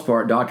for the most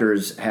part,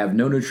 doctors have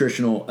no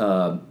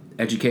nutritional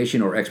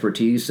education or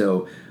expertise,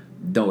 so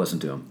don't listen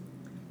to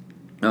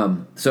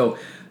them. So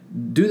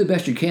do the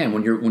best you can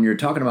when you're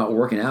talking about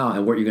working out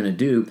and what you're going to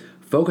do.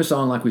 Focus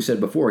on, like we said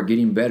before,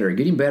 getting better.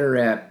 Getting better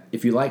at,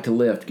 if you like to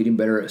lift, getting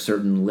better at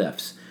certain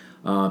lifts.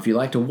 If you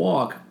like to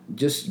walk,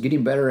 just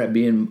getting better at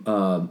being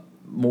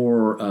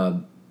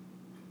more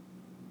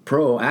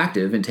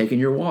proactive in taking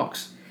your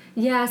walks.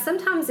 Yeah,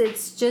 sometimes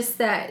it's just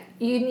that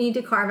you need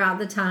to carve out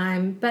the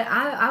time. But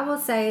I will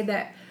say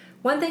that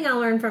one thing I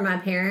learned from my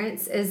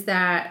parents is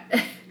that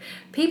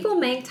people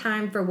make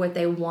time for what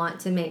they want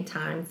to make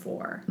time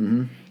for.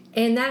 Mm-hmm.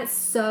 And that's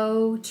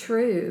so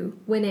true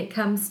when it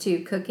comes to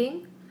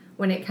cooking,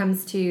 when it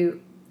comes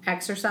to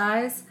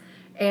exercise,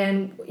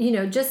 and,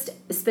 just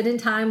spending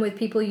time with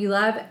people you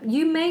love.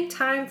 You make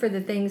time for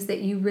the things that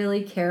you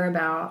really care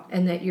about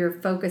and that you're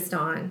focused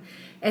on.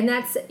 And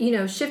that's,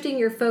 shifting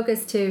your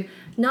focus to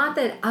not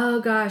that, oh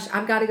gosh,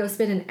 I've got to go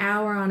spend an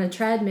hour on a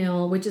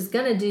treadmill, which is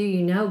going to do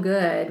you no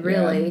good,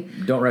 really.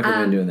 Yeah, don't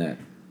recommend doing that.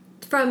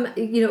 From,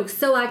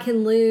 so I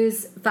can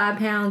lose 5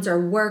 pounds or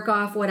work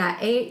off what I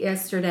ate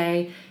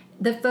yesterday.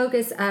 The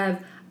focus of,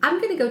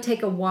 I'm going to go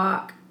take a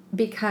walk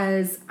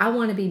because I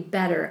want to be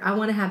better. I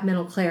want to have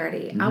mental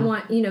clarity. Mm-hmm. I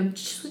want,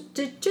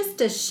 just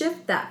to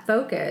shift that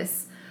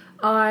focus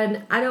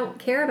on, I don't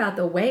care about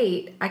the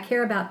weight. I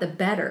care about the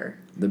better.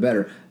 The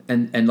better.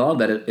 And a lot of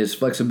that is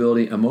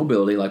flexibility and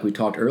mobility, like we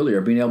talked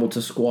earlier, being able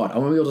to squat. I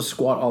want to be able to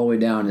squat all the way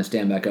down and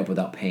stand back up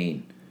without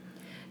pain.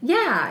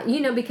 Yeah,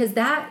 because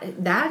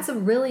that's a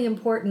really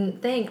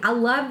important thing. I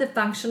love the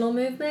functional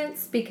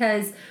movements,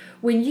 because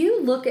when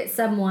you look at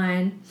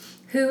someone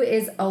who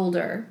is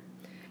older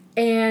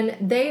and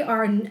they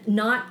are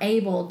not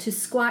able to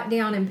squat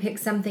down and pick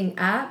something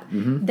up,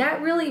 mm-hmm.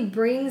 that really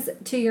brings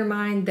to your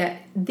mind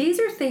that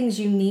these are things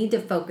you need to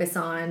focus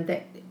on,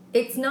 that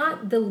it's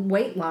not the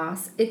weight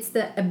loss, it's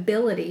the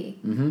ability.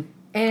 Mm-hmm.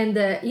 And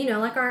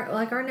like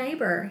our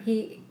neighbor,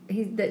 he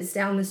that's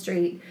down the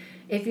street.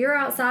 If you're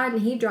outside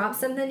and he drops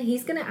something,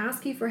 he's going to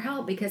ask you for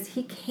help because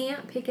he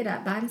can't pick it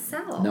up by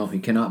himself. No, he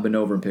cannot bend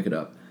over and pick it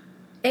up.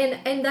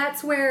 And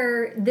that's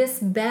where this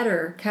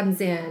better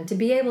comes in, to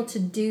be able to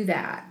do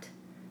that,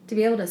 to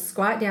be able to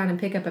squat down and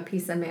pick up a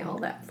piece of mail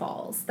that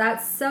falls.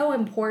 That's so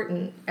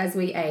important as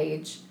we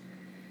age.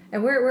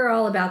 And we're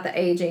all about the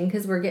aging,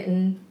 because we're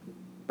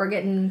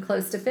getting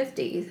close to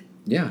 50.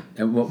 Yeah.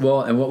 And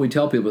what we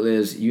tell people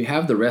is you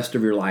have the rest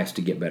of your life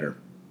to get better.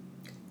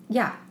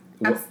 Yeah.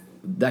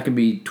 That can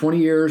be 20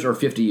 years or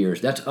 50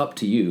 years. That's up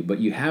to you, but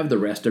you have the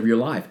rest of your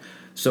life.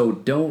 So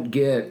don't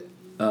get,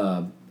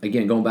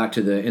 again, going back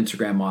to the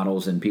Instagram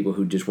models and people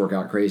who just work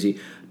out crazy,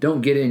 don't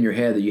get in your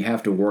head that you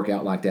have to work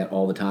out like that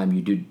all the time.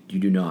 You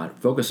do not.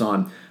 Focus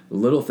on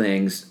little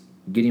things,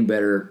 getting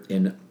better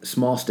in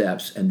small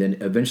steps, and then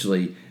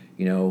eventually,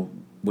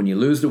 when you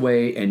lose the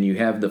weight and you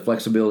have the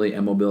flexibility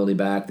and mobility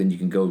back, then you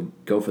can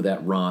go for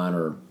that run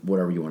or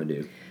whatever you want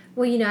to do.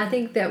 Well, I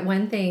think that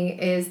one thing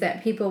is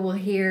that people will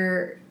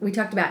hear, we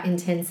talked about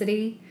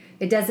intensity.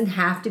 It doesn't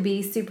have to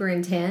be super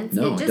intense.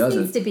 No, it just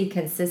doesn't. needs to be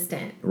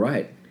consistent.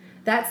 Right.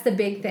 That's the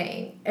big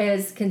thing,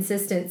 is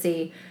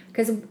consistency.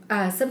 Because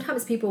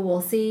sometimes people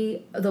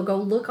they'll go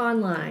look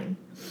online,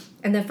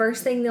 and the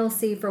first thing they'll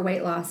see for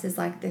weight loss is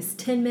like this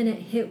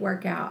 10-minute HIIT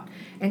workout,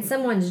 and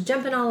someone's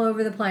jumping all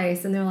over the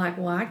place, and they're like,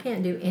 well, I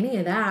can't do any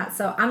of that,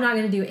 so I'm not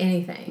going to do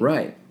anything.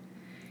 Right.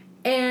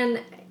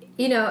 And,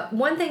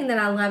 one thing that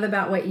I love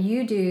about what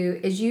you do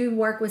is you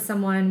work with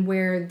someone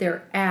where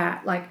they're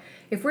at. Like,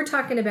 if we're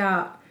talking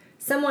about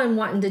someone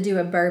wanting to do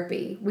a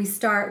burpee, we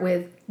start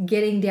with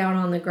getting down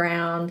on the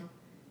ground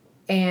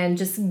and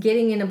just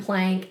getting in a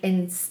plank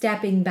and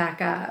stepping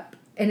back up.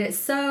 And it's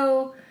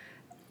so,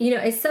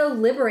 it's so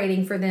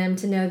liberating for them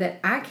to know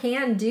that I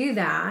can do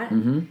that.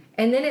 Mm-hmm.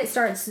 And then it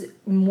starts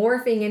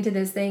morphing into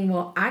this thing,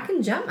 well, I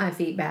can jump my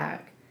feet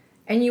back.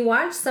 And you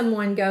watch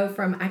someone go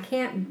from, I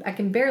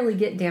can barely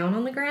get down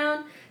on the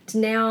ground, to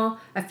now,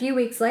 a few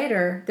weeks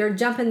later, they're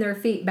jumping their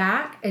feet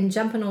back and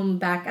jumping them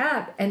back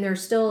up, and they're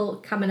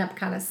still coming up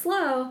kind of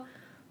slow,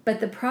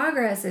 but the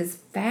progress is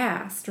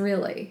fast,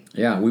 really.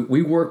 Yeah,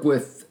 we work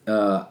with,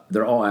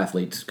 they're all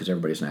athletes, because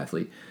everybody's an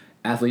athlete,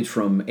 athletes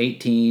from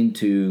 18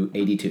 to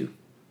 82.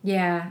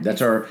 Yeah.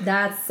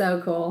 That's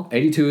so cool.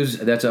 82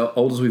 that's the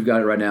oldest we've got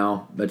it right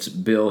now. That's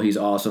Bill. He's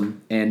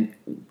awesome. And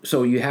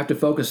so you have to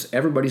focus.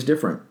 Everybody's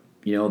different.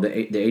 The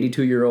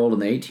 82-year-old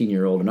and the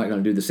 18-year-old are not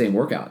going to do the same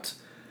workouts.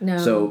 No.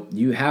 So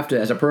you have to,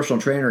 as a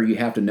personal trainer, you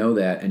have to know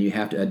that, and you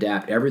have to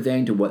adapt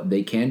everything to what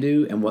they can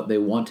do and what they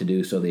want to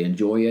do, so they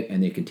enjoy it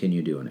and they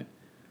continue doing it.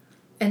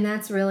 And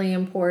that's really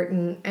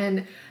important.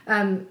 And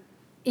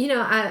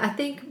I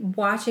think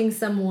watching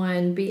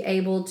someone be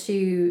able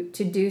to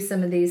do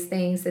some of these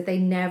things that they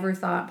never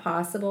thought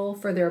possible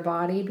for their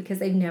body because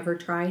they've never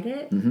tried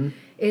it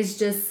is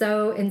just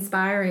so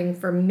inspiring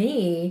for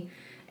me.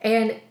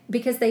 And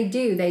because they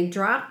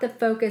drop the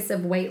focus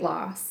of weight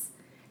loss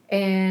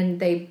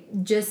and they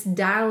just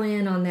dial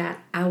in on that,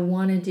 I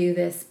want to do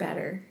this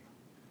better.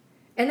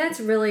 And that's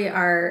really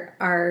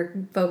our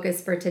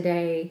focus for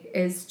today,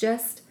 is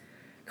just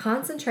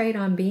concentrate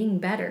on being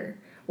better.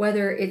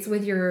 Whether it's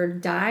with your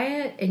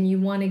diet and you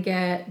want to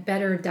get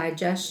better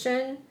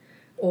digestion,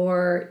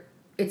 or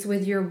it's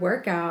with your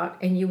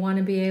workout and you want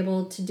to be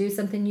able to do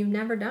something you've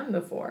never done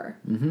before.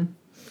 Mm-hmm.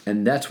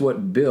 And that's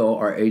what Bill,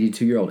 our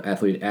 82-year-old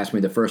athlete, asked me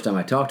the first time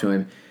I talked to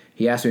him.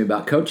 He asked me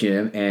about coaching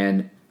him,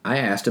 and I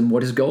asked him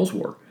what his goals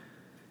were.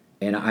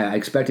 And I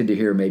expected to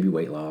hear maybe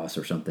weight loss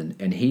or something.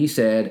 And he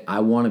said, I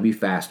want to be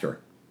faster.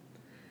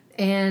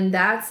 And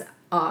that's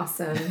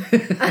awesome.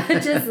 I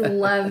just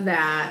love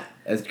that.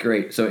 That's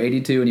great. So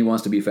 82, and he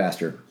wants to be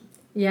faster.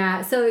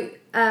 Yeah. So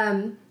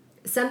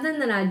something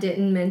that I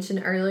didn't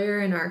mention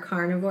earlier in our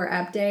carnivore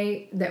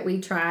update that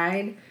we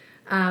tried,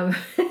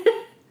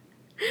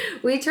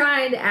 we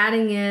tried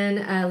adding in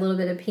a little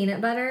bit of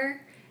peanut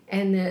butter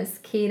and this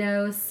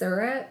keto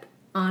syrup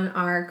on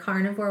our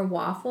carnivore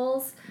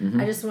waffles.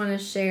 I just want to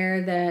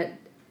share that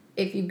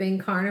if you've been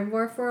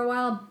carnivore for a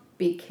while,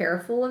 be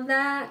careful of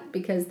that,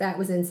 because that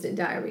was instant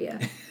diarrhea.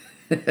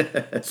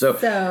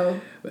 So,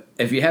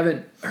 if you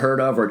haven't heard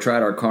of or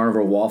tried our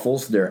carnivore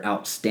waffles, they're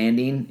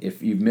outstanding.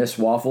 If you've missed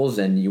waffles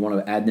and you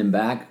want to add them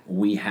back,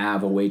 we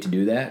have a way to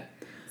do that.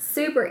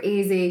 Super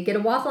easy. Get a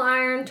waffle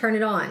iron, turn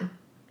it on.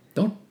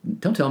 Don't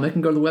tell them. They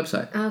can go to the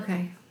website.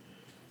 Okay.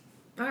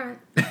 All right.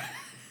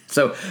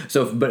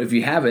 But if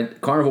you haven't,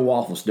 carnivore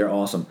waffles, they're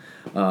awesome.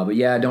 But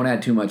yeah, don't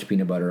add too much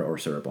peanut butter or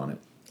syrup on it.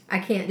 I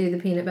can't do the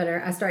peanut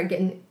butter. I start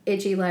getting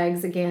itchy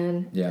legs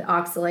again,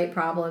 oxalate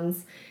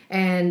problems.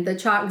 And the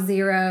Chalk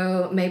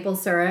Zero maple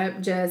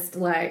syrup just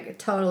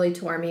totally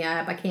tore me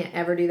up. I can't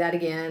ever do that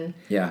again.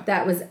 Yeah.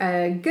 That was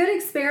a good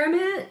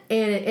experiment,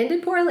 and it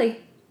ended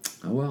poorly.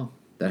 Oh, well,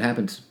 that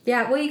happens.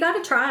 Yeah, well, you got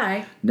to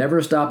try.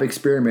 Never stop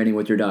experimenting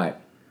with your diet.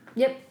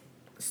 Yep.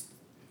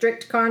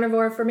 Strict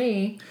carnivore for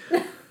me.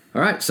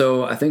 All right,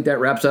 so I think that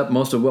wraps up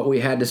most of what we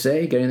had to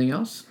say. Got anything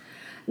else?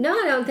 No,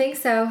 I don't think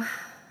so.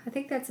 I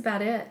think that's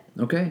about it.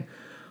 Okay.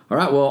 All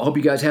right, well, I hope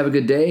you guys have a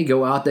good day.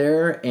 Go out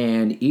there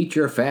and eat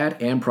your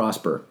fat and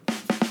prosper.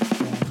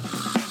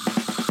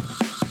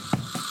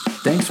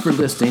 Thanks for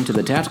listening to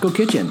The Tactical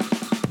Kitchen.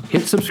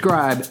 Hit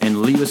subscribe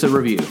and leave us a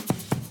review.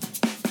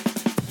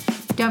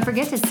 Don't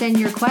forget to send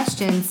your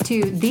questions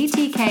to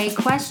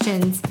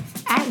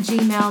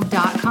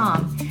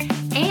thetkquestions@gmail.com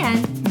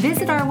and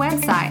visit our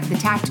website,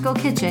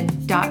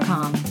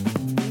 thetacticalkitchen.com.